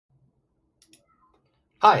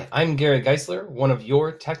Hi, I'm Gary Geisler, one of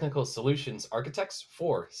your technical solutions architects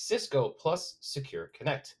for Cisco plus Secure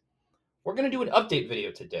Connect. We're going to do an update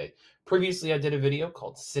video today. Previously, I did a video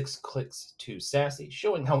called 6 Clicks to SASE,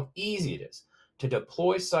 showing how easy it is to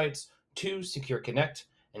deploy sites to Secure Connect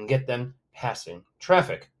and get them passing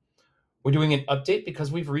traffic. We're doing an update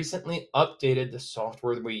because we've recently updated the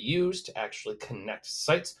software that we use to actually connect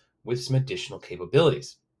sites with some additional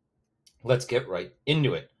capabilities. Let's get right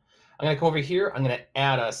into it. I'm going to come over here. I'm going to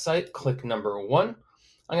add a site, click number 1. I'm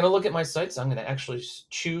going to look at my sites. I'm going to actually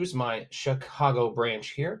choose my Chicago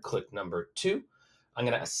branch here, click number 2. I'm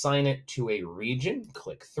going to assign it to a region,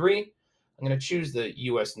 click 3. I'm going to choose the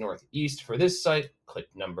US Northeast for this site, click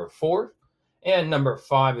number 4. And number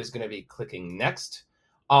 5 is going to be clicking next.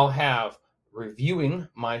 I'll have reviewing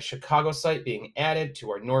my Chicago site being added to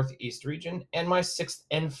our Northeast region, and my 6th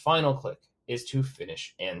and final click is to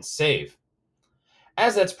finish and save.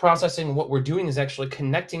 As that's processing, what we're doing is actually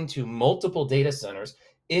connecting to multiple data centers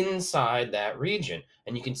inside that region.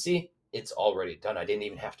 And you can see it's already done. I didn't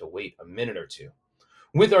even have to wait a minute or two.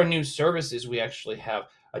 With our new services, we actually have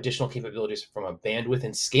additional capabilities from a bandwidth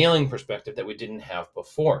and scaling perspective that we didn't have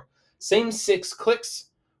before. Same 6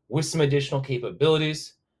 clicks with some additional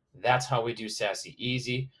capabilities. That's how we do SASE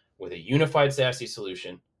easy with a unified SASE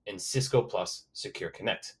solution in Cisco plus Secure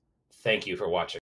Connect. Thank you for watching.